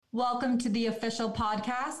Welcome to the official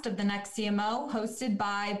podcast of The Next CMO, hosted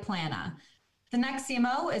by Plana. The Next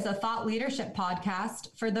CMO is a thought leadership podcast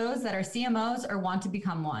for those that are CMOs or want to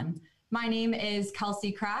become one. My name is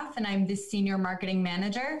Kelsey Kraft, and I'm the Senior Marketing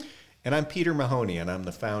Manager. And I'm Peter Mahoney, and I'm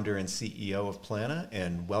the founder and CEO of Plana,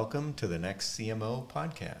 and welcome to the Next CMO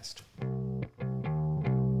podcast.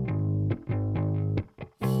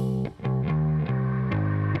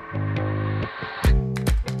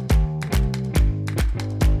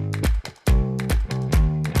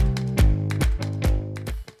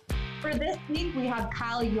 For this week, we have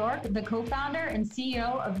Kyle York, the co-founder and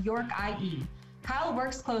CEO of York IE. Kyle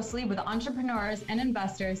works closely with entrepreneurs and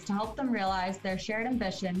investors to help them realize their shared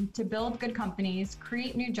ambition to build good companies,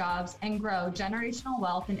 create new jobs, and grow generational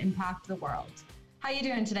wealth and impact the world. How you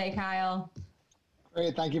doing today, Kyle?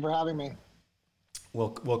 Great, thank you for having me. Well,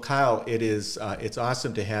 Kyle, it's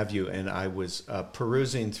awesome to have you. And I was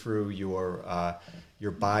perusing through your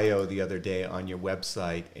bio the other day on your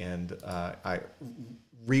website, and I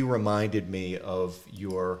reminded me of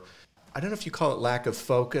your, I don't know if you call it lack of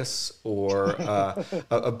focus or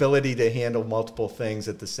ability to handle multiple things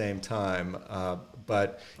at the same time,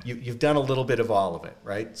 but you've done a little bit of all of it,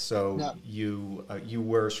 right? So Yep. You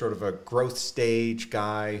were sort of a growth stage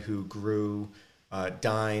guy who grew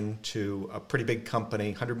Dine to a pretty big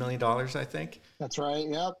company, $100 million, I think. That's right,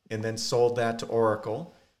 yep. And then sold that to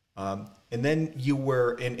Oracle. And then you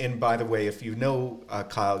were, and by the way, if you know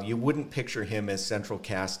Kyle, you wouldn't picture him as central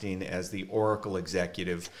casting as the Oracle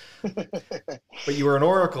executive, but you were an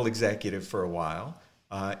Oracle executive for a while.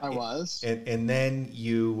 I was. And then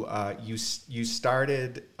you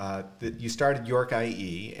started York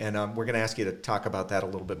IE, and we're going to ask you to talk about that a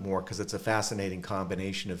little bit more because it's a fascinating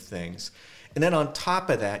combination of things. And then on top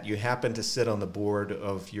of that, you happen to sit on the board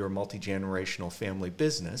of your multi-generational family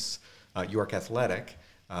business, York Athletic.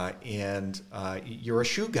 And you're a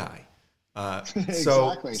shoe guy.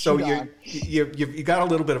 Exactly. So you got a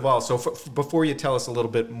little bit of all. So before you tell us a little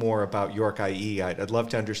bit more about York IE, I'd love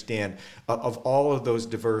to understand of all of those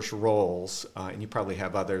diverse roles, and you probably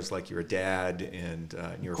have others like you're a dad and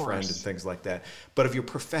you're a friend and things like that. But of your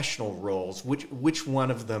professional roles, which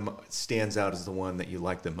one of them stands out as the one that you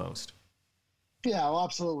like the most? Yeah, well,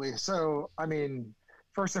 absolutely. So, I mean,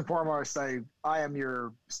 first and foremost, I am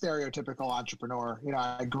your stereotypical entrepreneur. You know,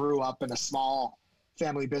 I grew up in a small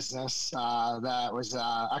family business that was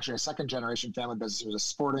actually a second generation family business. It was a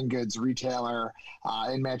sporting goods retailer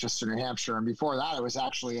in Manchester, New Hampshire. And before that, it was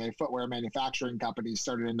actually a footwear manufacturing company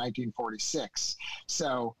started in 1946.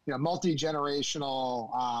 So, you know, multi-generational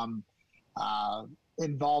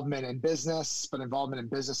involvement in business, but involvement in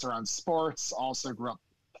business around sports. Also grew up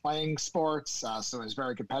playing sports, so it was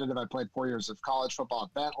very competitive. I played 4 years of college football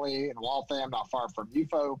at Bentley in Waltham, not far from you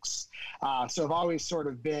folks. So I've always sort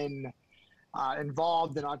of been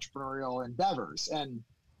involved in entrepreneurial endeavors. And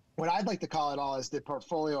what I'd like to call it all is the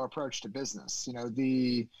portfolio approach to business. You know,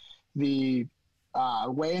 the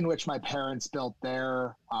way in which my parents built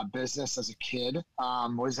their business as a kid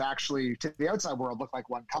was actually, to the outside world, looked like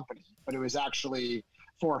one company, but it was actually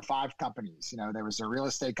 4 or 5 companies. You know, there was a real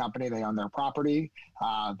estate company. They owned their property.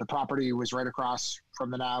 The property was right across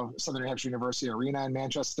from the now Southern New Hampshire University Arena in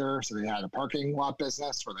Manchester. So they had a parking lot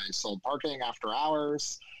business where they sold parking after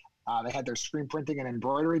hours. They had their screen printing and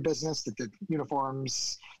embroidery business that did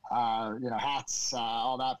uniforms, hats,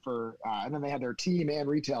 all that for, and then they had their team and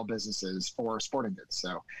retail businesses for sporting goods. So,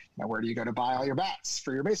 you know, where do you go to buy all your bats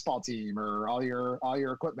for your baseball team or all your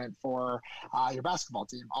equipment for your basketball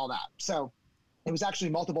team, all that. So it was actually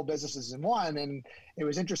multiple businesses in one, and it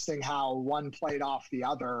was interesting how one played off the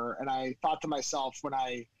other. And I thought to myself when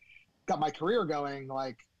I got my career going,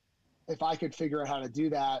 like, if I could figure out how to do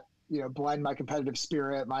that, you know, blend my competitive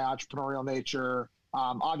spirit, my entrepreneurial nature,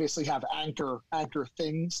 obviously have anchor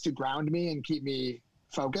things to ground me and keep me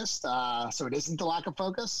focused. So it isn't the lack of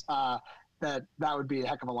focus, that would be a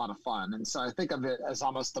heck of a lot of fun. And so I think of it as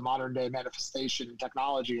almost the modern day manifestation in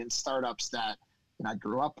technology and startups that I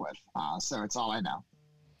grew up with. So it's all I know.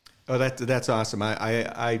 Oh, that's awesome.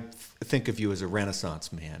 I think of you as a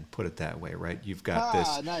Renaissance man, put it that way, right? You've got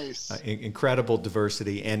this nice. Incredible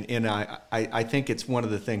diversity. And I think it's one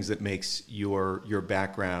of the things that makes your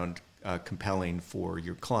background compelling for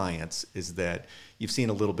your clients is that you've seen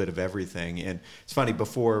a little bit of everything. And it's funny,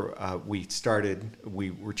 before we started, we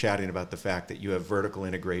were chatting about the fact that you have vertical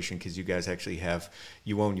integration because you guys actually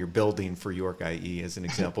you own your building for York IE as an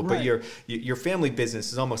example. Right. But your family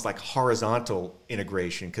business is almost like horizontal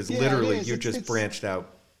integration because literally you just branched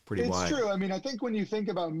out pretty wide. It's true. I mean, I think when you think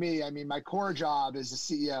about me, I mean, my core job is a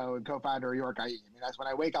CEO and co-founder of York IE. I mean, that's when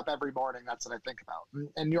I wake up every morning, that's what I think about.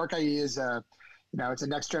 And York IE is a It's a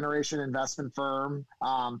next generation investment firm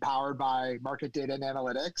powered by market data and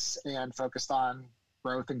analytics and focused on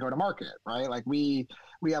growth and go to market, right? Like we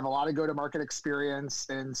have a lot of go to market experience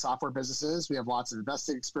in software businesses. We have lots of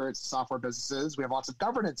investing experience in software businesses. We have lots of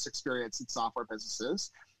governance experience in software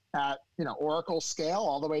businesses at, Oracle scale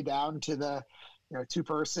all the way down to the,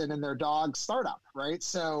 2-person and their dog startup, right?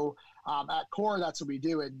 So at core, that's what we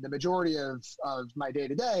do. And the majority of my day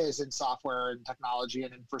to day is in software and technology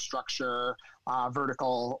and infrastructure,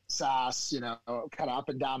 vertical SaaS, kind of up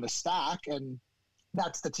and down the stack. And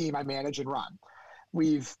that's the team I manage and run.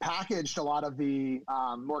 We've packaged a lot of the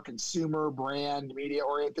more consumer brand media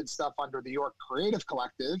oriented stuff under the York Creative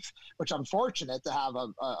Collective, which I'm fortunate to have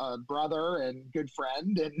a brother and good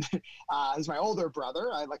friend. And he's my older brother.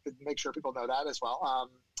 I'd like to make sure people know that as well,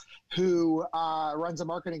 who runs a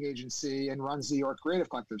marketing agency and runs the York Creative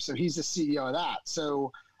Collective. So he's the CEO of that.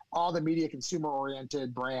 So all the media consumer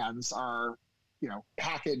oriented brands are,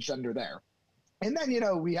 packaged under there. And then,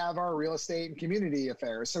 we have our real estate and community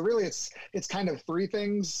affairs. So really it's kind of 3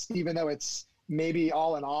 things, even though it's maybe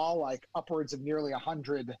all in all, like upwards of nearly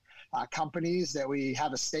 100 companies that we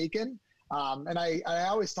have a stake in. And I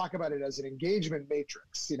always talk about it as an engagement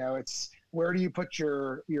matrix. It's where do you put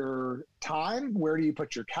your time? Where do you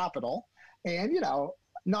put your capital? And,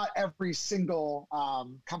 not every single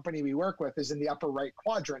company we work with is in the upper right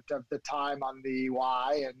quadrant of the time on the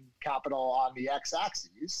Y and capital on the X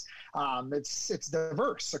axes. It's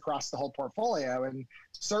diverse across the whole portfolio. And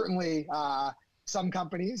certainly some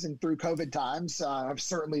companies, and through COVID times, have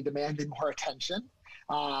certainly demanded more attention.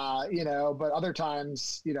 But other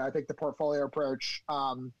times, I think the portfolio approach,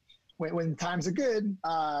 when times are good,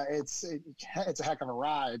 it's a heck of a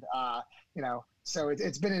ride, So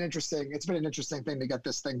it's been an interesting thing to get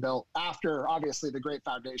this thing built after obviously the great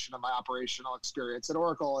foundation of my operational experience at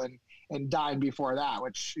Oracle and Dyn before that,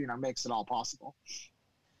 which, makes it all possible.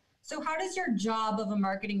 So how does your job of a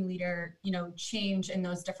marketing leader, change in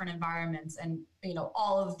those different environments and,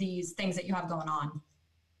 all of these things that you have going on?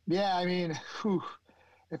 Yeah, I mean,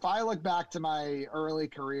 if I look back to my early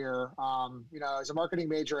career, I was a marketing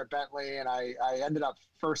major at Bentley, and I ended up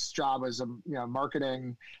first job as a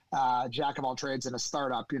marketing jack of all trades in a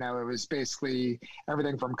startup. It was basically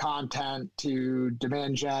everything from content to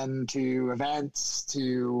demand gen to events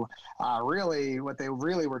to really what they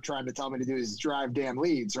really were trying to tell me to do is drive damn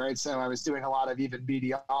leads, right? So I was doing a lot of even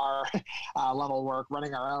BDR level work,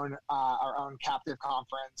 running our own captive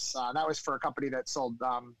conference. That was for a company that sold.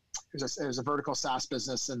 It was a vertical SaaS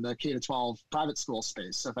business in the K-12 private school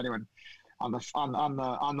space. So if anyone on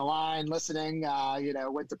the line listening,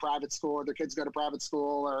 went to private school, or their kids go to private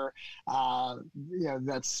school, or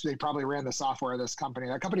they probably ran the software of this company.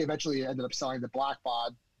 That company eventually ended up selling to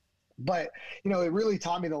Blackbaud. But it really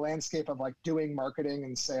taught me the landscape of like doing marketing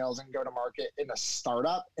and sales and go to market in a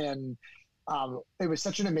startup. And it was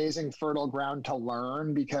such an amazing fertile ground to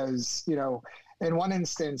learn because in one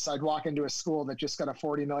instance, I'd walk into a school that just got a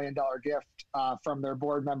 $40 million gift from their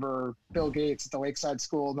board member, Bill Gates, at the Lakeside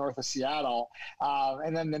School north of Seattle.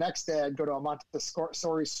 And then the next day, I'd go to a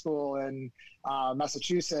Montessori school in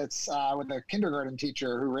Massachusetts with a kindergarten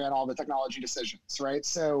teacher who ran all the technology decisions, right?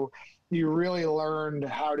 So you really learned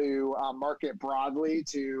how to market broadly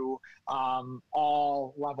to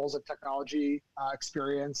all levels of technology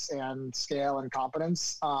experience and scale and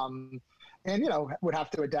competence. And, would have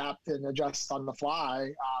to adapt and adjust on the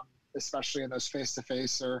fly, especially in those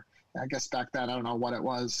face-to-face, or I guess back then, I don't know what it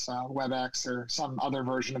was, WebEx or some other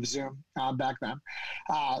version of Zoom back then.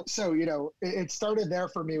 So, it started there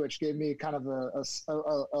for me, which gave me kind of a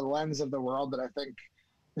lens of the world that I think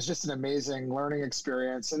is just an amazing learning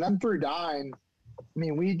experience. And then through Dyn,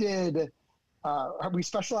 we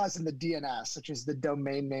specialized in the DNS, which is the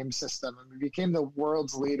domain name system. And we became the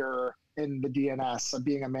world's leader in the DNS, of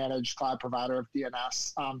being a managed cloud provider of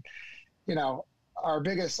DNS. Our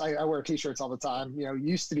biggest, I wear t-shirts all the time,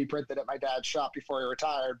 used to be printed at my dad's shop before he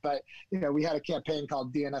retired, but, we had a campaign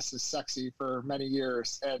called DNS is Sexy for many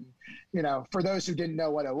years. And, for those who didn't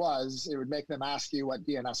know what it was, it would make them ask you what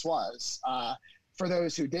DNS was. For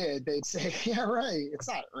those who did, they'd say, yeah, right, it's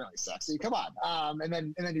not really sexy, come on. And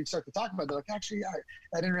then you'd start to talk about it. They're like, actually, yeah,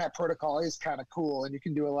 that internet protocol is kind of cool, and you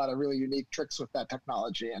can do a lot of really unique tricks with that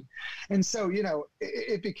technology. And so,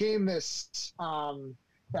 it became this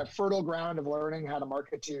that fertile ground of learning how to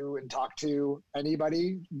market to and talk to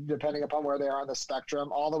anybody, depending upon where they are on the spectrum,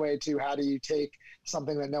 all the way to how do you take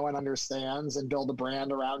something that no one understands and build a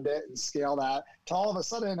brand around it and scale that to all of a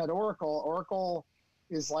sudden at Oracle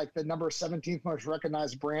is like the number 17th most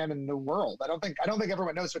recognized brand in the world. I don't think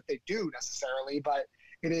everyone knows what they do necessarily, but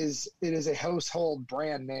it is a household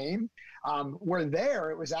brand name. Where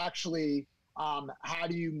there, it was actually how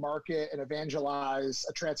do you market and evangelize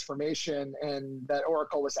a transformation, and that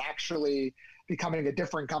Oracle was actually becoming a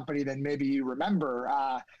different company than maybe you remember,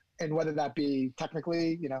 and whether that be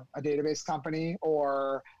technically, a database company,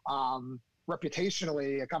 or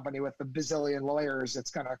reputationally a company with a bazillion lawyers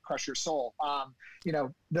that's going to crush your soul.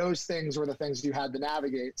 Those things were the things you had to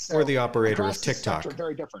navigate. So or the operator of TikTok.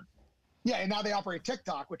 Very different. Yeah, and now they operate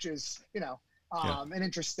TikTok, which is, an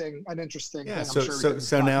interesting yeah, thing.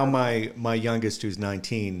 So now my youngest, who's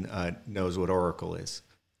 19, knows what Oracle is.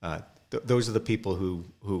 Those are the people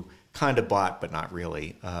who kind of bought, but not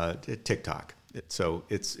really, TikTok. So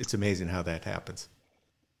it's amazing how that happens.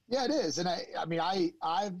 Yeah, it is. And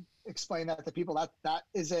I've explained that to people, that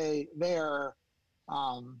is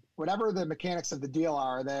whatever the mechanics of the deal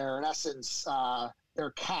are, they're in essence,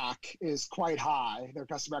 their CAC is quite high, their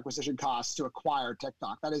customer acquisition costs to acquire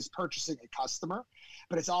TikTok. That is purchasing a customer,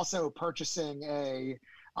 but it's also purchasing a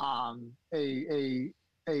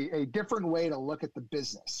different way to look at the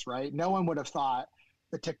business, right? No one would have thought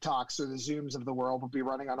the TikToks or the Zooms of the world would be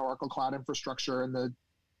running on Oracle Cloud Infrastructure in the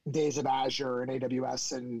days of Azure and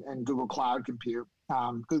AWS and Google Cloud Compute,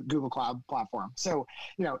 Google Cloud Platform. So,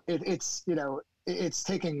 it's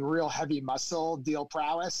taking real heavy muscle, deal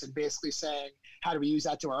prowess, and basically saying, how do we use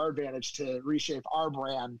that to our advantage to reshape our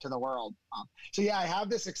brand to the world? So yeah, I have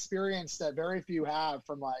this experience that very few have,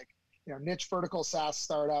 from niche vertical SaaS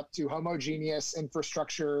startup to homogeneous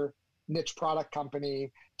infrastructure niche product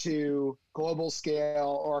company to global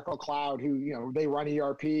scale Oracle Cloud, who, they run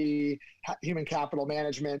ERP, human capital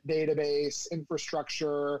management, database,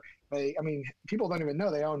 infrastructure. People don't even know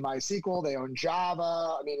they own MySQL, they own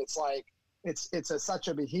Java. It's such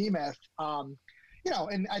a behemoth.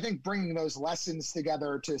 And I think bringing those lessons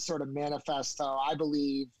together to sort of manifest how I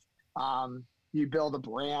believe you build a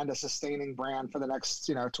brand, a sustaining brand for the next,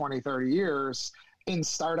 20, 30 years in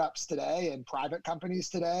startups today and private companies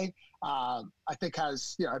today, I think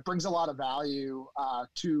has, it brings a lot of value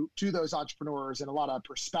to those entrepreneurs and a lot of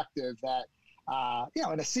perspective that,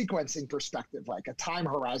 in a sequencing perspective, like a time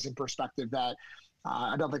horizon perspective that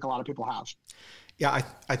I don't think a lot of people have. Yeah,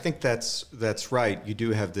 I think that's right. You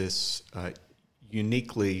do have this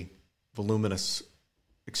uniquely voluminous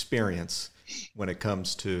experience when it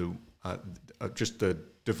comes to just the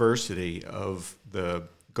diversity of the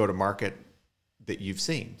go-to-market that you've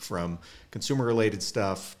seen, from consumer-related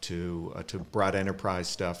stuff to broad enterprise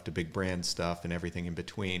stuff to big brand stuff and everything in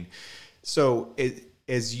between. So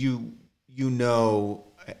as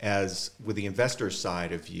as with the investor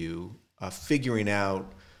side of you, figuring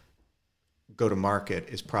out go-to-market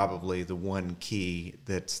is probably the one key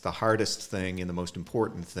that's the hardest thing and the most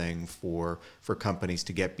important thing for companies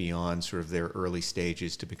to get beyond sort of their early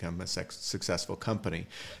stages to become a successful company.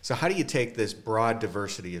 So how do you take this broad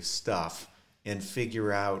diversity of stuff and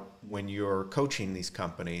figure out, when you're coaching these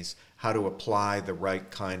companies, how to apply the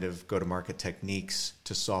right kind of go-to-market techniques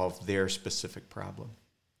to solve their specific problem?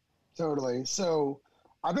 Totally. So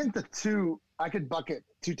I think I could bucket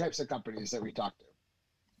two types of companies that we talked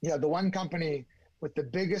to. The one company with the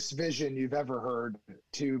biggest vision you've ever heard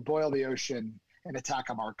to boil the ocean and attack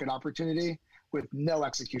a market opportunity with no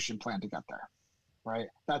execution plan to get there, right?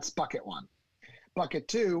 That's bucket one. Bucket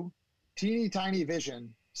two, teeny tiny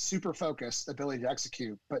vision, super focused ability to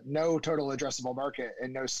execute, but no total addressable market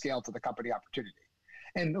and no scale to the company opportunity.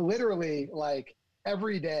 And literally,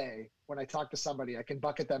 every day when I talk to somebody, I can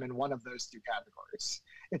bucket them in one of those two categories.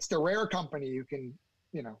 It's the rare company who can,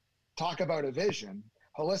 talk about a vision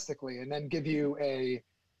holistically and then give you a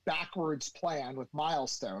backwards plan with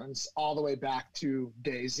milestones all the way back to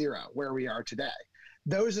day zero, where we are today.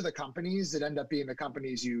 Those are the companies that end up being the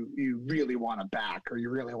companies you really want to back, or you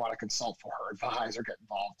really want to consult for, or advise, or get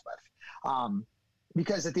involved with.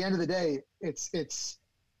 Because at the end of the day, it's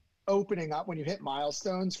opening up. When you hit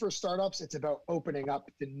milestones for startups, it's about opening up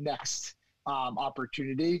the next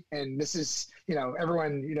opportunity. And this is,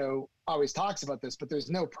 everyone, always talks about this, but there's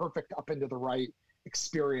no perfect up into the right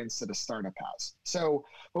experience that a startup has. So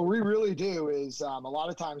what we really do is a lot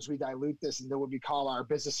of times we dilute this into what we call our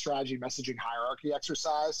business strategy messaging hierarchy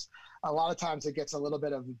exercise. A lot of times it gets a little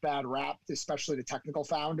bit of a bad rap, especially to technical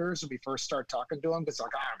founders when we first start talking to them, because they're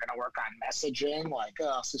like, I'm going to work on messaging,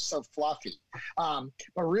 this is so fluffy.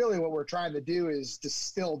 But really what we're trying to do is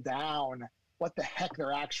distill down what the heck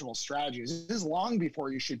their actual strategy is. This is long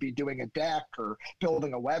before you should be doing a deck or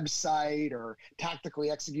building a website or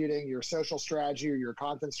tactically executing your social strategy or your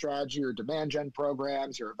content strategy or demand gen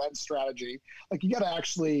programs, your event strategy. You got to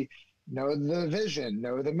actually know the vision,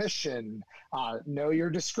 know the mission, know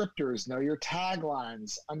your descriptors, know your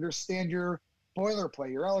taglines, understand your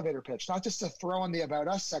boilerplate, your elevator pitch, not just to throw in the About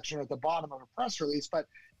Us section at the bottom of a press release, but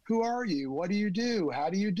Who are you? What do you do? How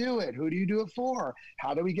do you do it? Who do you do it for?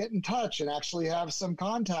 How do we get in touch and actually have some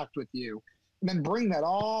contact with you? And then bring that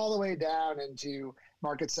all the way down into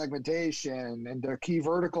market segmentation, into key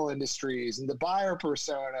vertical industries, and the buyer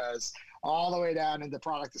personas, all the way down into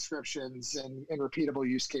product descriptions and repeatable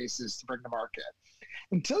use cases to bring to market.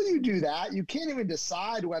 Until you do that, you can't even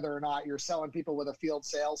decide whether or not you're selling people with a field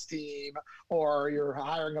sales team, or you're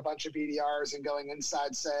hiring a bunch of BDRs and going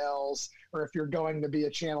inside sales, or if you're going to be a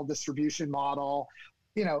channel distribution model,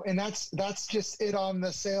 and that's just it on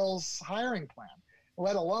the sales hiring plan,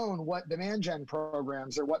 let alone what demand gen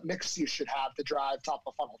programs or what mix you should have to drive top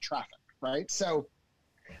of funnel traffic, right? So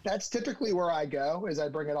that's typically where I go, is I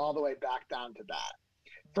bring it all the way back down to that.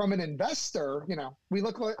 From an investor, we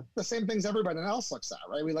look at the same things everybody else looks at,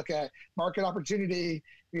 right? We look at market opportunity,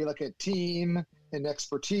 we look at team and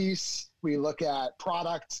expertise, we look at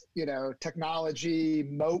product, technology,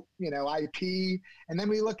 moat, IP, and then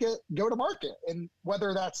we look at go to market, and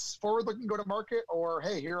whether that's forward looking go to market, or,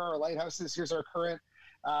 hey, here are our lighthouses, here's our current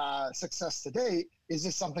success to date. Is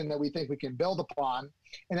this something that we think we can build upon?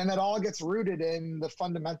 And then that all gets rooted in the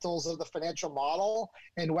fundamentals of the financial model,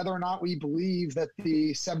 and whether or not we believe that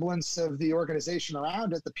the semblance of the organization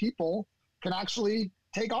around it, the people, can actually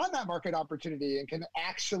take on that market opportunity and can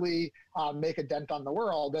actually make a dent on the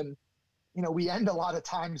world. And, we end a lot of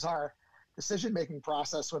times our decision-making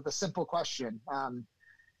process with a simple question.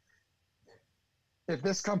 If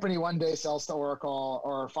this company one day sells to Oracle,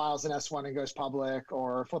 or files an S1 and goes public,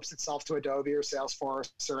 or flips itself to Adobe or Salesforce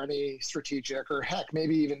or any strategic, or heck,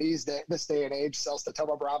 maybe even this day and age sells to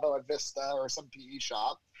Thoma Bravo at Vista or some PE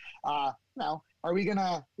shop, are we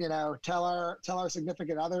gonna, tell our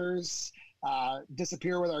significant others,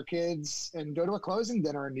 disappear with our kids and go to a closing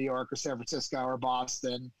dinner in New York or San Francisco or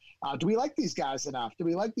Boston? Do we like these guys enough? Do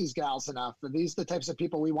we like these gals enough? Are these the types of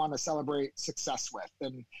people we want to celebrate success with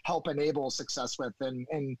and help enable success with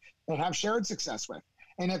and have shared success with?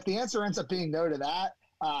 And if the answer ends up being no to that,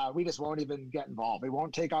 we just won't even get involved. We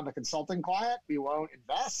won't take on the consulting client. We won't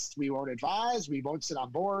invest. We won't advise. We won't sit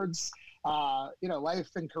on boards. Life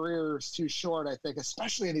and career is too short, I think,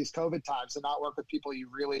 especially in these COVID times, to not work with people you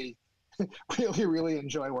really really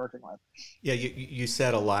enjoy working with. Yeah, you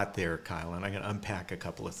said a lot there, Kyle, and I'm going to unpack a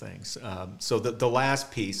couple of things. So the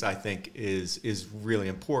last piece, I think, is really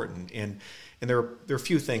important, and there are a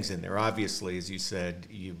few things in there. Obviously, as you said,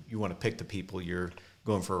 you want to pick the people you're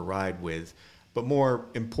going for a ride with, but more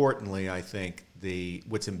importantly, I think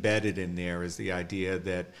what's embedded in there is the idea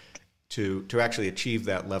that to actually achieve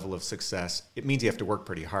that level of success, it means you have to work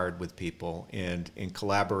pretty hard with people and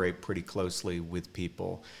collaborate pretty closely with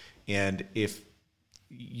people. And if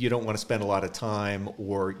you don't want to spend a lot of time,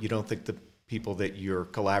 or you don't think the people that you're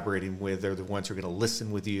collaborating with are the ones who are going to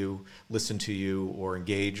listen to you, or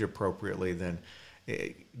engage appropriately, then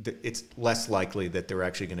it's less likely that they're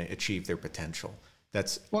actually going to achieve their potential.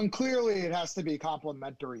 Well, and clearly it has to be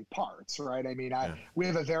complementary parts, right? I mean, we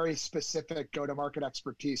have a very specific go-to-market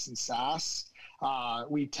expertise in SaaS.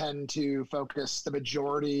 We tend to focus the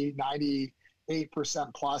majority, 98%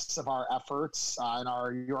 plus of our efforts in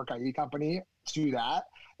our York IE company to that.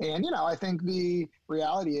 And, I think the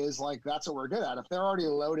reality is, that's what we're good at. If they're already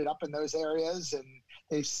loaded up in those areas and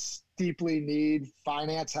they deeply need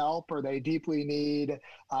finance help, or they deeply need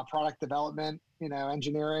product development,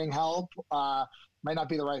 engineering help, might not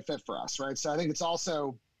be the right fit for us, right? So I think it's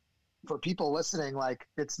also, for people listening,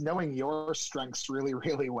 it's knowing your strengths really,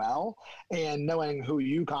 really well, and knowing who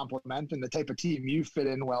you complement and the type of team you fit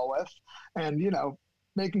in well with, and,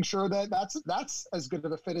 making sure that that's as good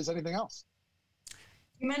of a fit as anything else.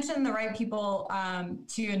 You mentioned the right people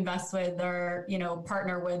to invest with, or,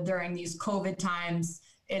 partner with during these COVID times.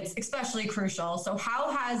 It's especially crucial. So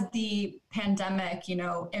how has the pandemic,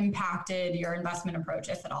 impacted your investment approach,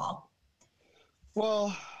 if at all?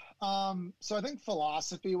 Well, so I think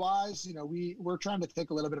philosophy-wise, we're trying to take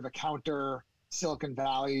a little bit of a counter Silicon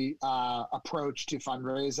Valley approach to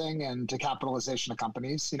fundraising and to capitalization of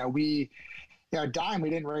companies. At Dime, we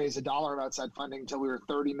didn't raise $1 of outside funding until we were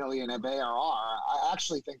 30 million of ARR. I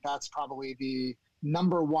actually think that's probably the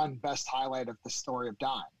number one best highlight of the story of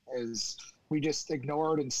Dime, is we just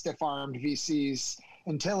ignored and stiff-armed VCs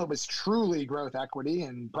until it was truly growth equity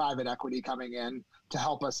and private equity coming in to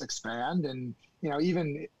help us expand. And,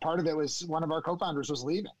 even part of it was one of our co-founders was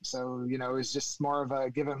leaving. So, it was just more of a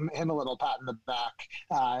give him a little pat in the back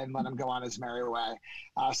and let him go on his merry way.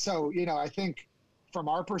 So, I think from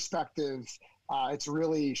our perspective, it's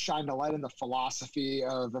really shined a light in the philosophy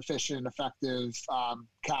of efficient, effective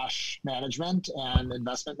cash management and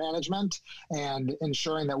investment management, and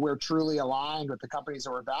ensuring that we're truly aligned with the companies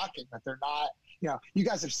that we're backing, that they're not you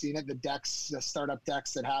guys have seen it, the startup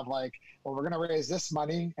decks that have like, well, we're going to raise this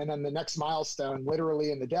money. And then the next milestone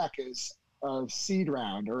literally in the deck is a seed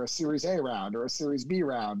round or a Series A round or a Series B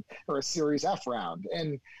round or a Series F round.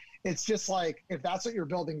 And it's just like, if that's what you're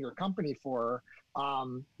building your company for,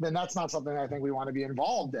 then that's not something I think we want to be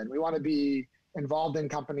involved in. We want to be involved in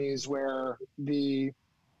companies where the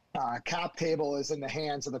cap table is in the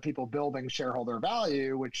hands of the people building shareholder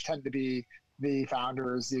value, which tend to be the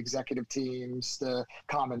founders, the executive teams, the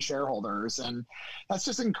common shareholders. And that's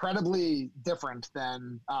just incredibly different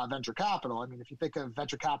than venture capital. I mean, if you think of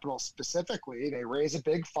venture capital specifically, they raise a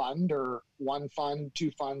big fund or 1 fund,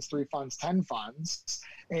 2 funds, 3 funds, 10 funds,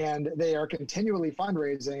 and they are continually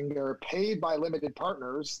fundraising. They're paid by limited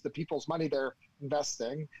partners, the people's money they're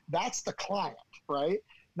investing. That's the client, right?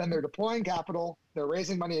 Then they're deploying capital, they're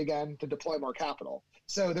raising money again to deploy more capital.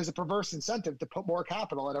 So there's a perverse incentive to put more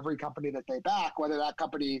capital in every company that they back, whether that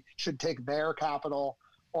company should take their capital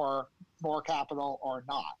or more capital or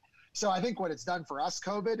not. So I think what it's done for us,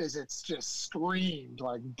 COVID, is it's just screamed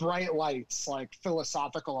like bright lights, like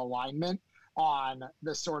philosophical alignment on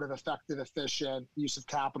the sort of effective, efficient use of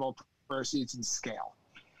capital, proceeds, and scale.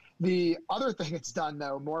 The other thing it's done,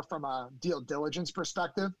 though, more from a deal diligence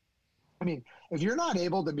perspective, I mean, if you're not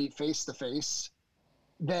able to meet face-to-face,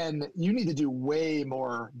 then you need to do way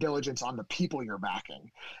more diligence on the people you're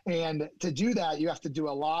backing. And to do that, you have to do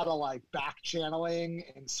a lot of like back channeling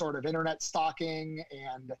and sort of internet stalking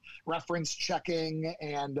and reference checking.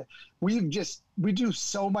 And we do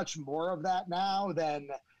so much more of that now than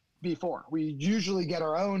before. We usually get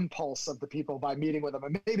our own pulse of the people by meeting with them.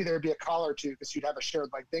 And maybe there'd be a call or two because you'd have a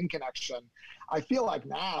shared LinkedIn connection. I feel like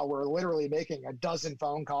now we're literally making a dozen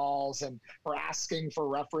phone calls and we're asking for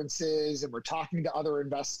references and we're talking to other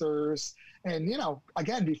investors. And,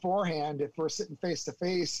 again, beforehand, if we're sitting face to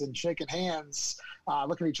face and shaking hands,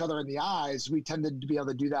 looking at each other in the eyes, we tended to be able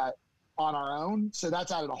to do that on our own. So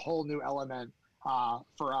that's added a whole new element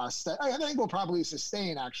for us that I think we'll probably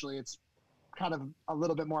sustain, actually. It's kind of a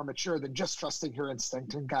little bit more mature than just trusting your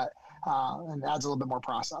instinct and gut, and adds a little bit more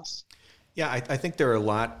process. Yeah, I think there are a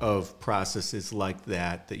lot of processes like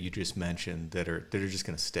that you just mentioned that are just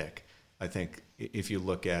going to stick. I think if you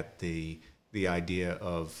look at the idea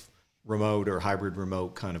of remote or hybrid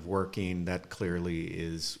remote kind of working, that clearly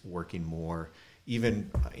is working more.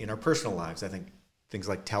 Even in our personal lives, I think things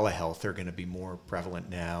like telehealth are going to be more prevalent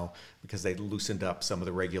now because they loosened up some of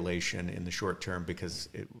the regulation in the short term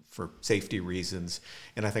for safety reasons.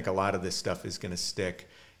 And I think a lot of this stuff is going to stick.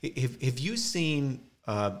 Have you seen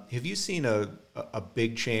a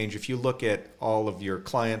big change? If you look at all of your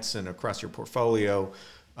clients and across your portfolio,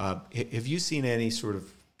 have you seen any sort of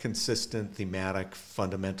consistent thematic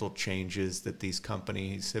fundamental changes that these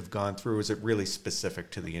companies have gone through? Or is it really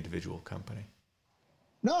specific to the individual company?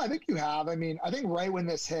 No, I think you have. I mean, I think right when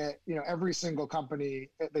this hit, every single company,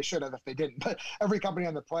 they should have if they didn't, but every company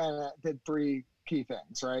on the planet did 3 key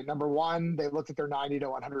things, right? Number one, they looked at their 90 to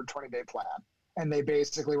 120-day plan. And they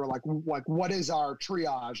basically were like, what is our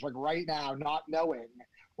triage? Like right now, not knowing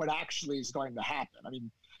what actually is going to happen. I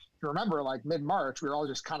mean, if you remember, like mid-March, we were all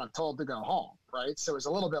just kind of told to go home, right? So it was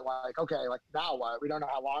a little bit like, okay, like now what? We don't know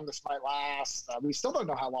how long this might last. We still don't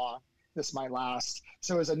know how long this might last.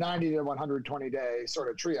 So it's a 90 to 120-day sort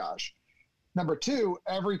of triage. Number two,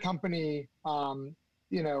 every company, every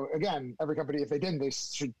company, if they didn't, they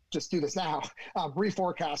should just do this now,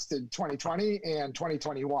 reforecasted 2020 and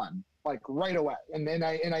 2021, like right away. And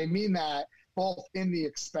I mean that both in the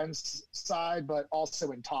expense side, but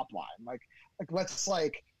also in top line. Like let's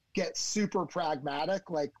get super pragmatic,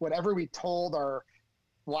 like whatever we told our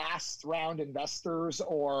last round investors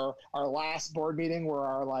or our last board meeting were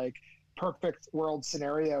our perfect world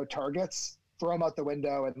scenario targets, throw them out the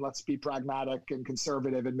window and let's be pragmatic and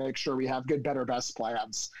conservative and make sure we have good, better, best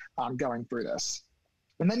plans going through this.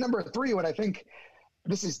 And then number three, what I think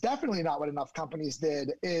this is definitely not what enough companies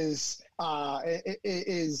did is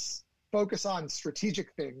focus on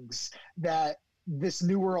strategic things that this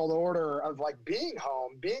new world order of being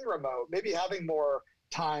home, being remote, maybe having more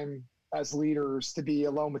time as leaders to be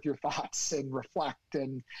alone with your thoughts and reflect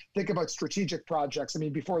and think about strategic projects. I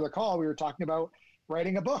mean, before the call, we were talking about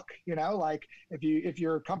writing a book, if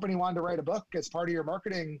your company wanted to write a book as part of your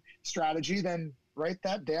marketing strategy, then write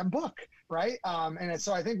that damn book, right? And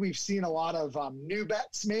so I think we've seen a lot of new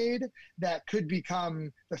bets made that could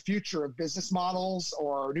become the future of business models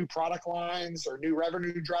or new product lines or new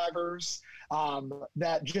revenue drivers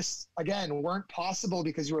that just, again, weren't possible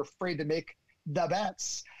because you were afraid to make the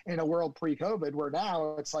bets in a world pre-COVID, where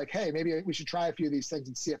now it's like, hey, maybe we should try a few of these things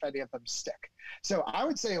and see if any of them stick. So I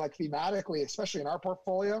would say thematically, especially in our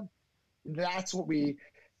portfolio, that's what we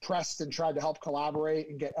pressed and tried to help collaborate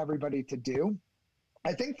and get everybody to do.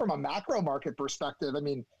 I think from a macro market perspective, I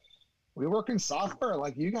mean, we work in software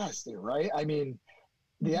like you guys do, right? I mean,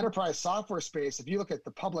 the enterprise software space, if you look at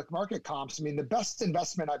the public market comps, I mean, the best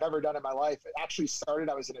investment I've ever done in my life, it actually started,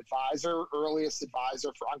 I was an advisor, earliest advisor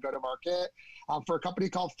on go-to-market for a company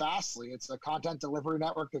called Fastly. It's a content delivery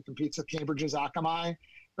network that competes with Cambridge's Akamai.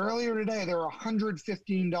 Earlier today, they were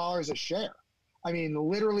 $115 a share. I mean,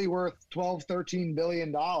 literally worth $12, $13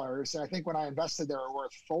 billion. And I think when I invested, they were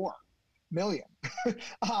worth $4 million.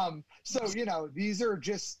 So, you know, these are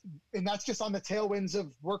just, and that's just on the tailwinds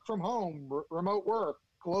of work from home, remote work,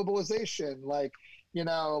 globalization, like, you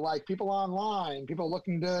know, like people online, people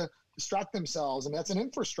looking to distract themselves. And that's an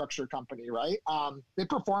infrastructure company, right? They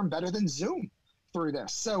perform better than Zoom through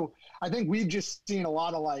this. So I think we've just seen a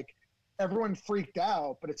lot of like, everyone freaked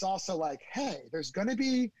out, but it's also like, hey, there's going to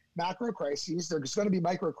be macro crises. There's going to be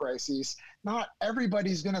micro crises. Not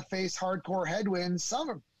everybody's going to face hardcore headwinds.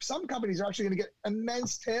 Some companies are actually going to get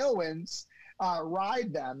immense tailwinds,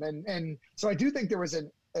 ride them. And so I do think there was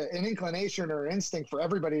an inclination or an instinct for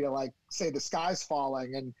everybody to like say the sky's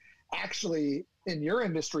falling, and actually in your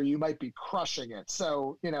industry, you might be crushing it.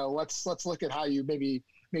 So, you know, let's look at how you maybe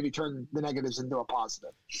turn the negatives into a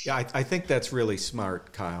positive. Yeah, I think that's really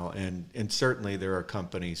smart, Kyle. And certainly there are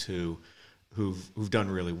companies who've done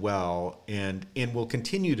really well and will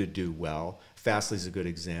continue to do well. Fastly's a good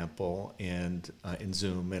example, and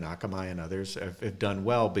Zoom and Akamai and others have done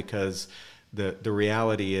well because the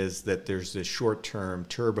reality is that there's this short-term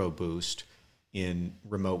turbo boost in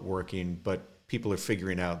remote working, but people are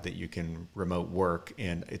figuring out that you can remote work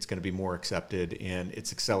and it's going to be more accepted, and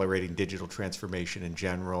it's accelerating digital transformation in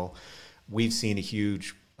general. We've seen a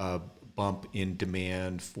huge bump in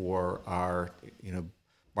demand for our, you know,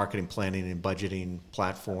 marketing, planning, and budgeting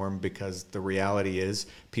platform, because the reality is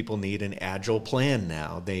people need an agile plan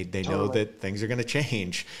now. They know that things are going to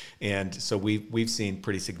change. And so we've seen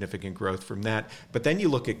pretty significant growth from that. But then you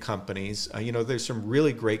look at companies, you know, there's some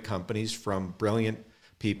really great companies from brilliant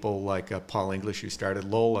people like Paul English, who started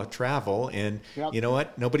Lola Travel, and you know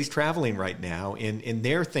what? Nobody's traveling right now, and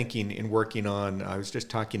they're thinking and working on. I was just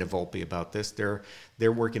talking to Volpe about this. They're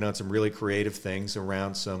working on some really creative things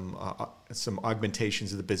around some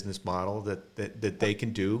augmentations of the business model that they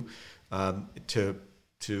can do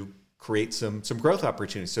to create some growth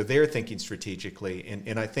opportunities. So they're thinking strategically,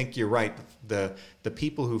 and I think you're right. The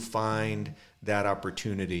people who find that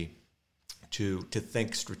opportunity to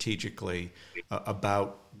think strategically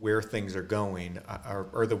about where things are going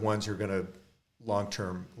are the ones who are going to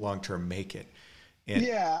long-term make it.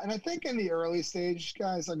 And I think in the early stage,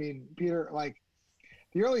 guys, I mean, Peter, like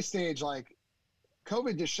the early stage, like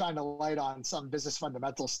COVID just shined a light on some business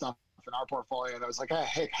fundamental stuff in our portfolio that was like,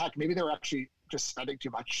 hey, heck, maybe they were actually just spending too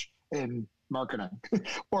much in marketing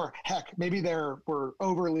or heck, maybe we're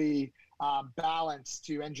overly balanced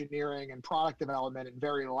to engineering and product development and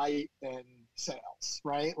very light in sales,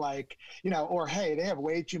 right? Like, you know, or hey, they have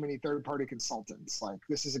way too many third-party consultants. Like,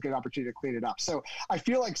 this is a good opportunity to clean it up. So I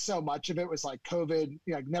feel like so much of it was like COVID,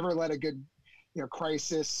 you know, never let a good, you know,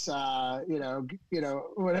 crisis, whatever,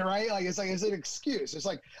 right? Like, it's an excuse. It's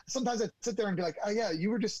like, sometimes I sit there and be like, oh yeah,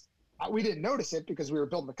 we didn't notice it because we were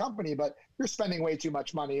building the company, but you're spending way too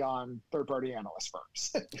much money on third-party analyst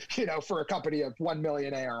firms, you know, for a company of 1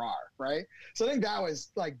 million ARR, right? So I think that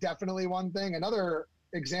was like definitely one thing. Another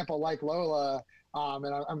example like Lola,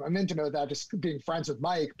 and I'm intimate with that, just being friends with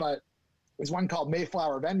Mike, but there's one called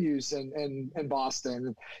Mayflower Venues in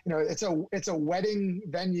Boston. You know, it's a wedding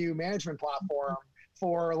venue management platform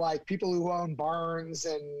for like people who own barns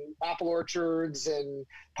and apple orchards and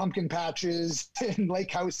pumpkin patches and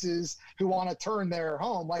lake houses who want to turn their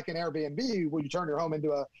home like an Airbnb. When you turn your home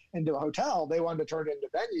into a hotel, they wanted to turn it into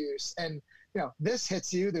venues. And, you know, this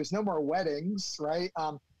hits you, there's no more weddings, right?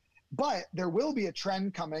 But there will be a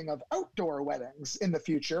trend coming of outdoor weddings in the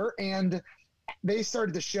future. And they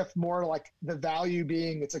started to shift more like the value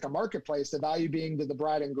being, it's like a marketplace, the value being to the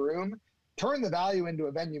bride and groom, turn the value into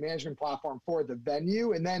a venue management platform for the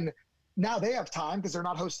venue. And then now they have time, because they're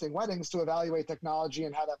not hosting weddings, to evaluate technology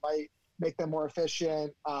and how that might make them more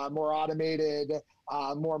efficient, more automated,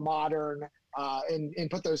 more modern, and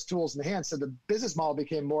put those tools in the hands. So the business model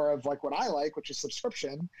became more of like what I like, which is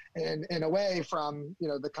subscription, and away from, you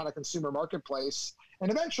know, the kind of consumer marketplace. And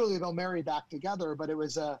eventually they'll marry back together. But it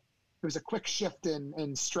was a quick shift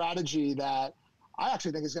in strategy that I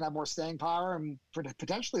actually think is going to have more staying power and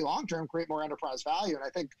potentially long-term create more enterprise value. And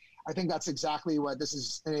I think that's exactly what this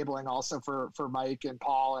is enabling also for Mike and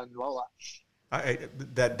Paul and Lola.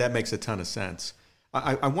 That makes a ton of sense.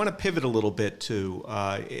 I want to pivot a little bit to,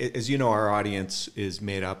 as you know, our audience is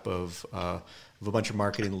made up of of a bunch of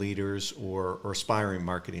marketing leaders or aspiring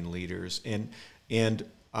marketing leaders. And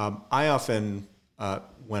I often,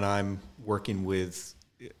 when I'm working with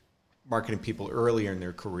marketing people earlier in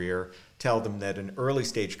their career, tell them that an early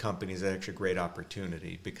stage company is actually a great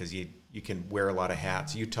opportunity because you can wear a lot of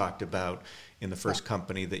hats. You talked about in the first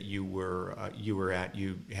company that you were at,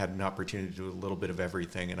 you had an opportunity to do a little bit of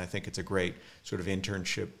everything, and I think it's a great sort of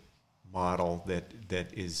internship model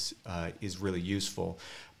that is really useful.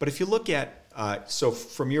 But if you look at so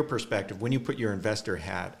from your perspective, when you put your investor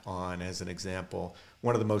hat on, as an example,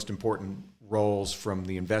 one of the most important roles from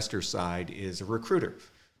the investor side is a recruiter.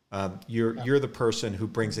 You're the person who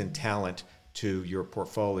brings in talent to your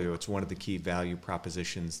portfolio. It's one of the key value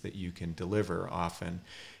propositions that you can deliver often.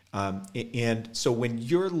 And so when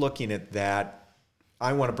you're looking at that,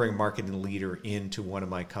 I want to bring a marketing leader into one of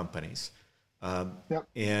my companies.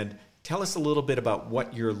 And tell us a little bit about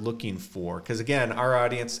what you're looking for. Because again, our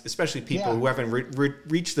audience, especially people who haven't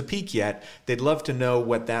reached the peak yet, they'd love to know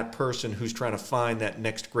what that person who's trying to find that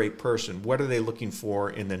next great person, what are they looking for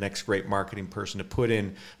in the next great marketing person to put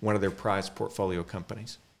in one of their prized portfolio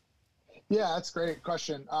companies? Yeah, that's a great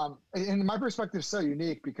question. And my perspective is so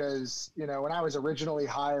unique because, when I was originally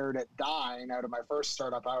hired at Dine out of my first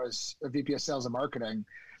startup, I was a VP of sales and marketing,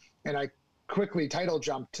 and I quickly title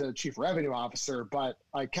jumped to chief revenue officer, but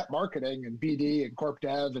I kept marketing and BD and corp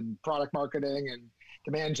dev and product marketing and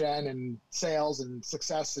demand gen and sales and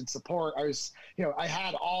success and support. I was, I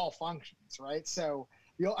had all functions, right? So,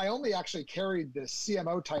 I only actually carried the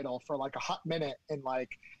CMO title for like a hot minute in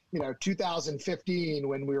 2015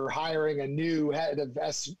 when we were hiring a new head of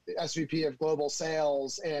SVP of global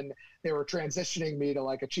sales, and they were transitioning me to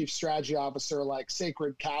like a chief strategy officer, like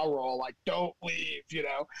sacred cow role, like don't leave,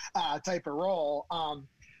 type of role.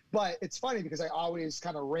 But it's funny because I always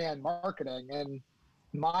kind of ran marketing, and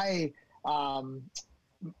my,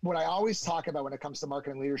 what I always talk about when it comes to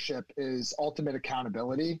marketing leadership is ultimate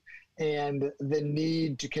accountability and the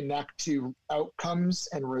need to connect to outcomes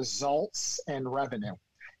and results and revenue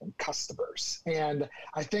and customers. And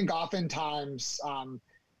I think oftentimes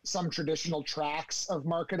some traditional tracks of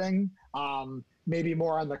marketing, maybe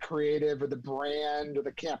more on the creative or the brand or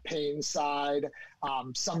the campaign side,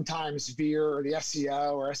 sometimes veer, or the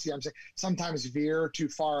SEO or SEM, sometimes veer too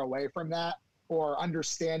far away from that, or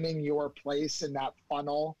understanding your place in that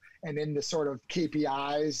funnel and in the sort of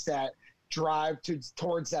KPIs that drive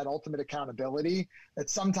towards that ultimate accountability, that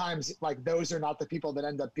sometimes like those are not the people that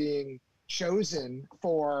end up being chosen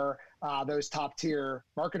for those top tier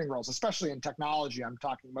marketing roles, especially in technology. I'm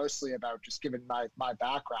talking mostly about just given my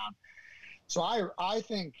background. So I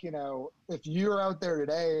think, if you're out there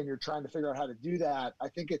today and you're trying to figure out how to do that, I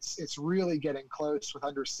think it's really getting close with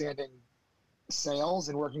understanding sales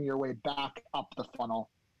and working your way back up the funnel.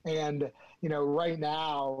 And, right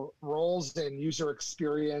now, roles in user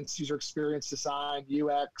experience design,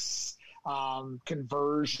 UX,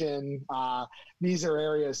 conversion, these are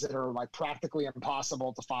areas that are like practically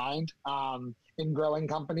impossible to find in growing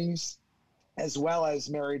companies, as well as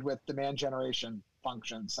married with demand generation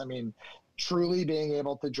functions. I mean, truly being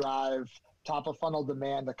able to drive top of funnel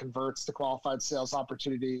demand that converts to qualified sales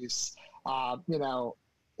opportunities,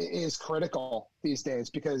 is critical these days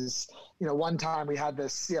because, one time we had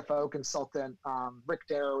this CFO consultant, Rick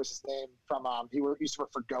Dare was his name, from, he used to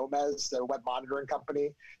work for Gomez, the web monitoring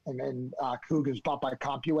company, and then who was bought by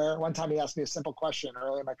CompuWare. One time he asked me a simple question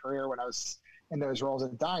early in my career when I was in those roles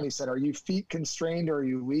at Dine. He said, "Are you feet constrained or are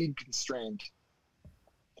you lead constrained?"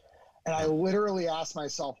 And I literally ask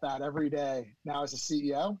myself that every day now as a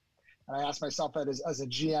CEO. And I ask myself that as a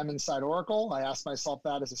GM inside Oracle. I ask myself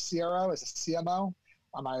that as a CRO, as a CMO.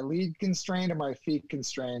 Am I lead constrained? Am I feet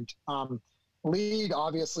constrained? Lead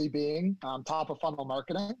obviously being top of funnel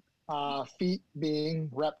marketing, feet being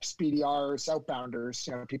reps, BDRs,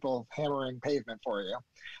 outbounders, people hammering pavement for you.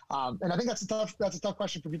 And I think that's a tough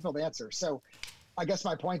question for people to answer. So I guess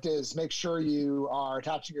my point is make sure you are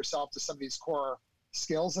attaching yourself to some of these core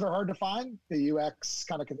skills that are hard to find, the UX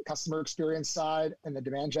kind of customer experience side and the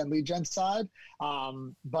demand gen lead gen side,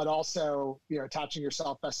 but also, attaching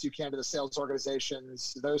yourself best you can to the sales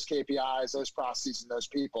organizations, those KPIs, those processes, and those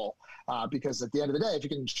people, because at the end of the day, if you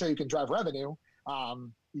can show you can drive revenue,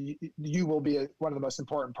 you will be one of the most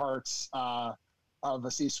important parts of a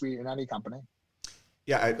C-suite in any company.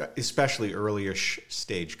 Yeah, especially earlier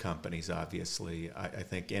stage companies, obviously, I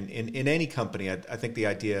think. And in any company, I think the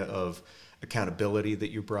idea of accountability that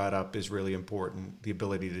you brought up is really important, the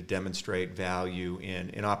ability to demonstrate value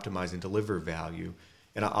and optimize and deliver value.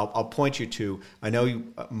 And I'll point you to, I know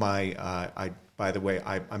my by the way,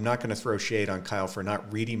 I'm not going to throw shade on Kyle for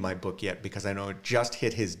not reading my book yet, because I know it just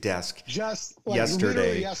hit his desk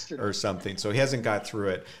yesterday or something. So he hasn't got through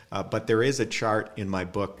it. But there is a chart in my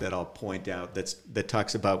book that I'll point out that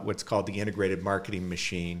talks about what's called the integrated marketing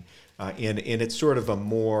machine. And it's sort of a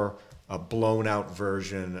more blown out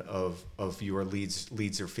version of your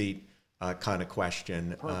leads or feet kind of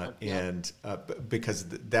question. Because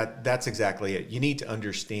that's exactly it. You need to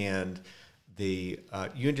understand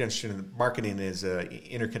marketing is an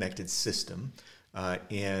interconnected system.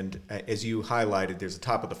 And as you highlighted, there's a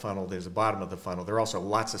top of the funnel, there's a bottom of the funnel. There are also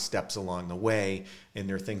lots of steps along the way, and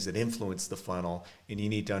there are things that influence the funnel. And you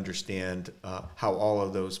need to understand how all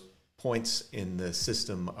of those points in the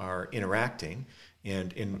system are interacting,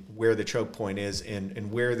 and where the choke point is,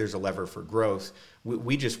 and where there's a lever for growth.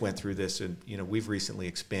 We just went through this, and we've recently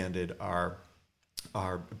expanded our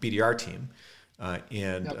BDR team.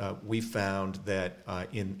 We found that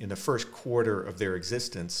in the first quarter of their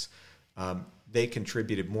existence, they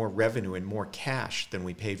contributed more revenue and more cash than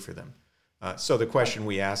we paid for them. So the question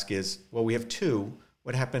we ask is, well, we have 2.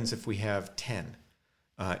 What happens if we have 10?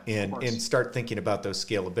 And start thinking about those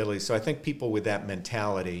scalabilities. So I think people with that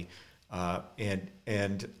mentality in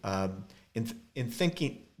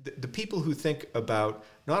thinking, the people who think about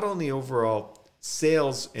not only overall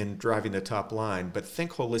sales and driving the top line, but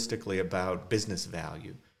think holistically about business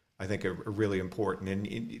value, I think are really important.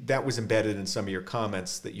 And that was embedded in some of your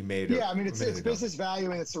comments that you made. Yeah, I mean, it's business value,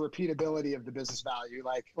 and it's the repeatability of the business value.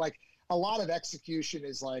 Like a lot of execution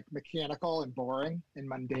is like mechanical and boring and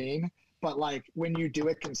mundane, but like when you do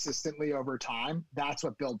it consistently over time, that's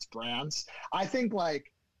what builds brands. I think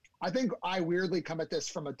I weirdly come at this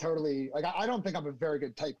from a totally, I don't think I'm a very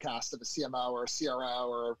good typecast of a CMO or a CRO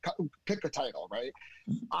or pick a title, right?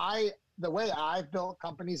 The way I've built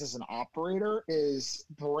companies as an operator is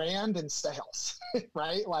brand and sales,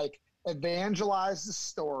 right? Like evangelize the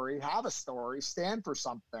story, have a story, stand for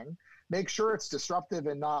something, make sure it's disruptive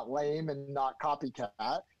and not lame and not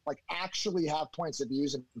copycat, like actually have points of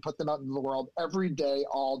views and put them out into the world every day,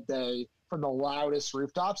 all day, from the loudest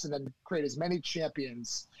rooftops, and then create as many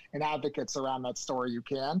champions and advocates around that story you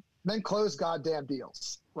can. And then close goddamn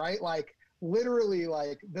deals, right? Like literally,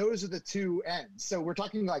 like those are the 2 ends. So we're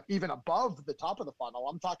talking like even above the top of the funnel.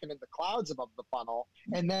 I'm talking in the clouds above the funnel,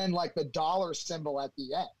 and then like the dollar symbol at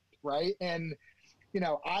the end, right? And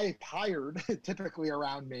I hired typically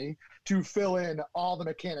around me to fill in all the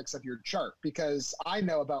mechanics of your chart, because I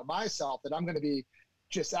know about myself that I'm going to be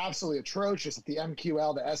just absolutely atrocious at the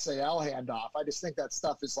MQL to SAL handoff. I just think that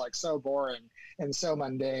stuff is like so boring and so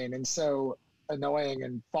mundane and so annoying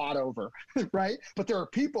and fought over, right? But there are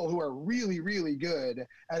people who are really, really good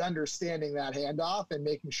at understanding that handoff and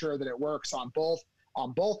making sure that it works on both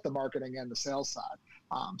the marketing and the sales side.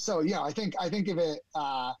 I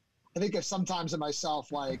think of sometimes of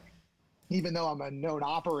myself, like, even though I'm a known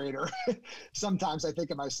operator, sometimes I think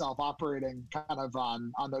of myself operating kind of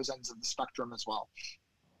on those ends of the spectrum as well.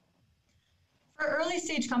 For early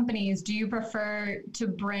stage companies, do you prefer to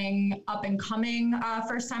bring up and coming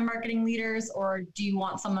first time marketing leaders, or do you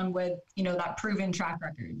want someone with, that proven track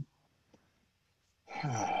record?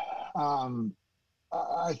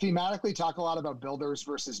 I thematically talk a lot about builders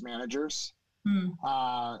versus managers.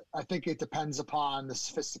 I think it depends upon the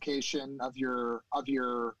sophistication of your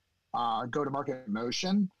go-to-market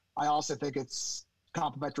motion. I also think it's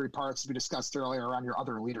complementary parts we discussed earlier around your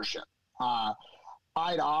other leadership.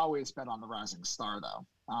 I'd always bet on the rising star, though.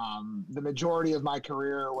 The majority of my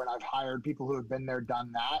career, when I've hired people who have been there,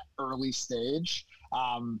 done that early stage,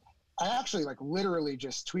 I actually literally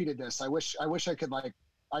just tweeted this. I wish I could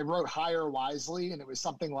I wrote hire wisely, and it was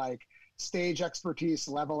something like stage expertise,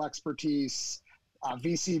 level expertise,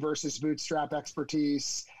 VC versus bootstrap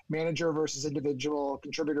expertise, manager versus individual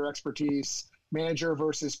contributor expertise, manager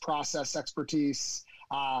versus process expertise,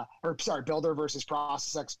 builder versus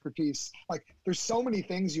process expertise. There's so many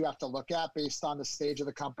things you have to look at based on the stage of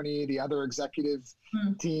the company, the other executive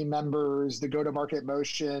team members, the go-to-market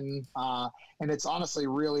motion. And it's honestly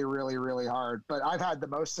really, really, really hard. But I've had the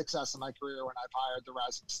most success in my career when I've hired the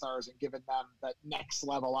rising stars and given them that next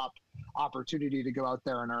level up opportunity to go out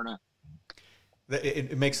there and earn it.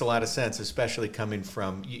 It makes a lot of sense, especially coming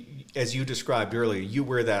from, as you described earlier, you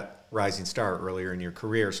wear that Rising Star earlier in your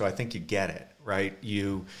career, so I think you get it, right?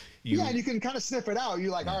 Yeah, and you can kind of sniff it out.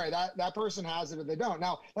 You're like, all right, that person has it or they don't.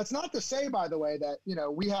 Now, that's not to say, by the way, that,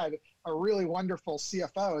 we had a really wonderful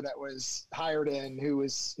CFO that was hired in who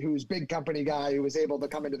was big company guy who was able to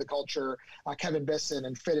come into the culture, Kevin Bisson,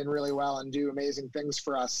 and fit in really well and do amazing things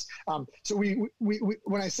for us. So we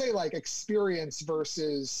when I say like experience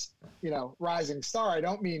versus, Rising Star, I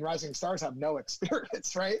don't mean Rising Stars have no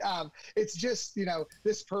experience, right? It's just,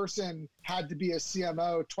 this person had to be a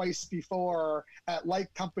CMO twice before at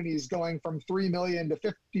like companies going from 3 million to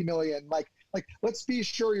 50 million. Like, let's be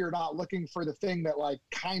sure you're not looking for the thing that like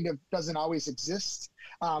kind of doesn't always exist.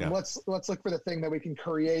 Let's look for the thing that we can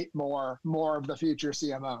create more of the future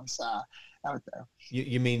CMOs out there.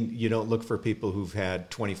 You mean you don't look for people who've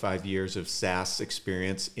had 25 years of SaaS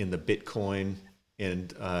experience in the Bitcoin and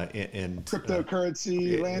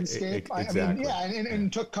cryptocurrency landscape? Exactly. I mean,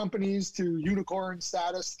 and took companies to unicorn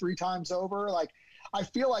status 3 times over. Like, I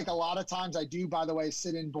feel like a lot of times I do, by the way,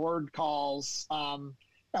 sit in board calls.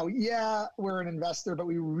 We're an investor, but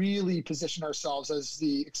we really position ourselves as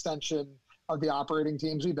the extension of the operating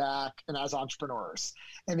teams we back and as entrepreneurs.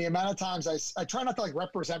 And the amount of times I try not to like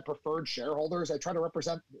represent preferred shareholders. I try to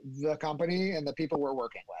represent the company and the people we're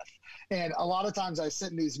working with. And a lot of times I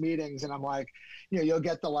sit in these meetings and I'm like, you'll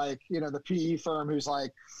get the PE firm who's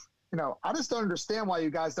like, I just don't understand why you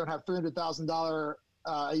guys don't have $300,000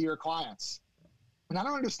 a year clients. And I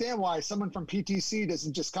don't understand why someone from PTC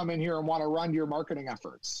doesn't just come in here and want to run your marketing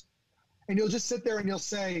efforts. And you'll just sit there and you'll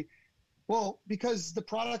say, well, because the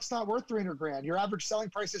product's not worth $300,000. Your average selling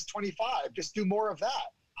price is $25,000. Just do more of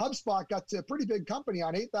that. HubSpot got to a pretty big company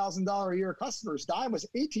on $8,000 a year customers. Dime was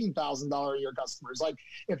 $18,000 a year customers. Like,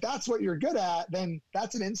 if that's what you're good at, then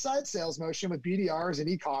that's an inside sales motion with BDRs and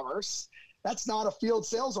e-commerce. That's not a field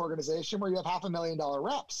sales organization where you have $500,000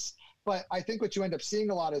 reps. But I think what you end up seeing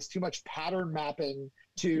a lot is too much pattern mapping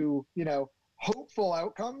to, hopeful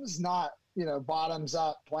outcomes, not, bottoms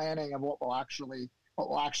up planning of what will actually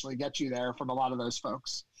get you there from a lot of those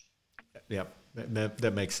folks. Yep.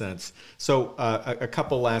 That makes sense. So a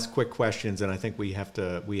couple last quick questions, and I think we have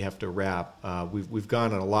to wrap. We've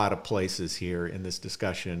gone in a lot of places here in this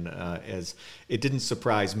discussion. As it didn't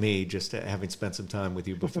surprise me, just having spent some time with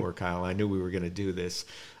you before, Kyle. I knew we were going to do this,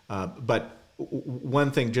 but one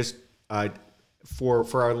thing, just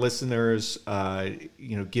for our listeners,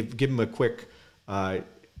 give them a quick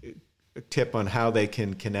tip on how they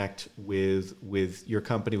can connect with your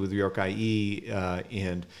company, with York IE,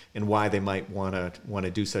 and why they might want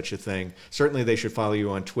to do such a thing. Certainly, they should follow you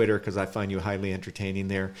on Twitter because I find you highly entertaining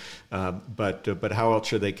there. But how else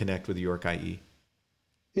should they connect with York IE?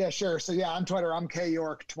 Yeah, sure. So on Twitter, I'm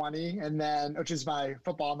KYork20, and then, which is my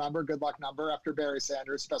football number, good luck number, after Barry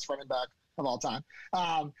Sanders, best running back of all time.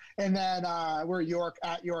 And then we're York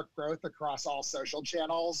at York Growth across all social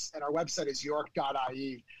channels, and our website is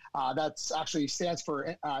york.ie. That's actually stands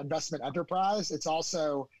for investment enterprise. It's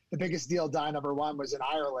also the biggest deal die number 1 was in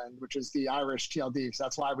Ireland, which is the Irish TLD. So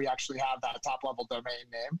that's why we actually have that top level domain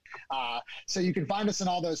name. So you can find us in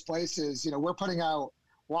all those places. We're putting out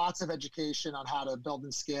lots of education on how to build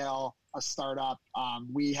and scale a startup.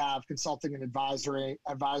 We have consulting and advisory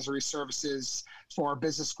services for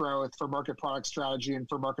business growth, for market product strategy, and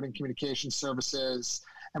for marketing communication services.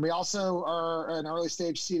 And we also are an early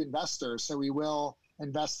stage seed investor. So we will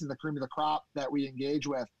invest in the cream of the crop that we engage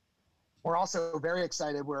with. We're also very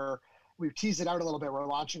excited. We've teased it out a little bit. We're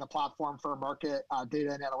launching a platform for market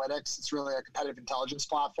data and analytics. It's really a competitive intelligence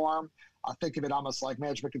platform. Think of it almost like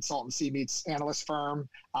management consultancy meets analyst firm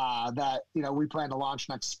that we plan to launch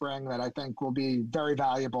next spring. That I think will be very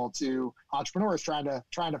valuable to entrepreneurs trying to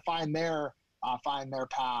find their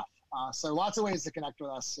path. So lots of ways to connect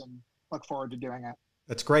with us, and look forward to doing it.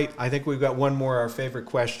 That's great. I think we've got one more, our favorite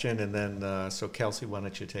question, and then so Kelsey, why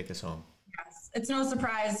don't you take us home? Yes, it's no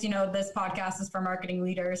surprise. This podcast is for marketing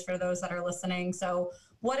leaders, for those that are listening. So,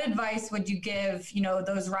 what advice would you give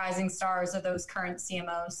those rising stars or those current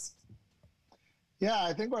CMOs? Yeah,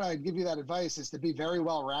 I think what I'd give you that advice is to be very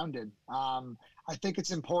well-rounded. I think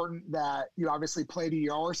it's important that you obviously play to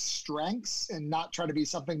your strengths and not try to be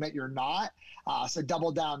something that you're not. So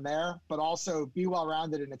double down there, but also be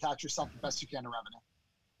well-rounded and attach yourself the best you can to revenue.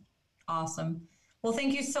 Awesome. Well,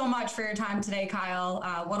 thank you so much for your time today, Kyle.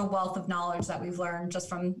 What a wealth of knowledge that we've learned just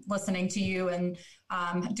from listening to you and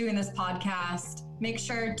doing this podcast. Make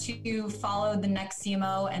sure to follow The Next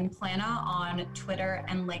CMO and Planna on Twitter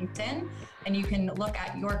and LinkedIn. And you can look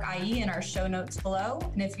at York IE in our show notes below.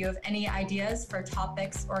 And if you have any ideas for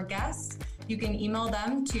topics or guests, you can email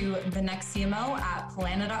them to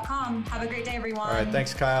thenextcmo@planna.com. Have a great day, everyone. All right.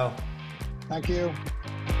 Thanks, Kyle. Thank you.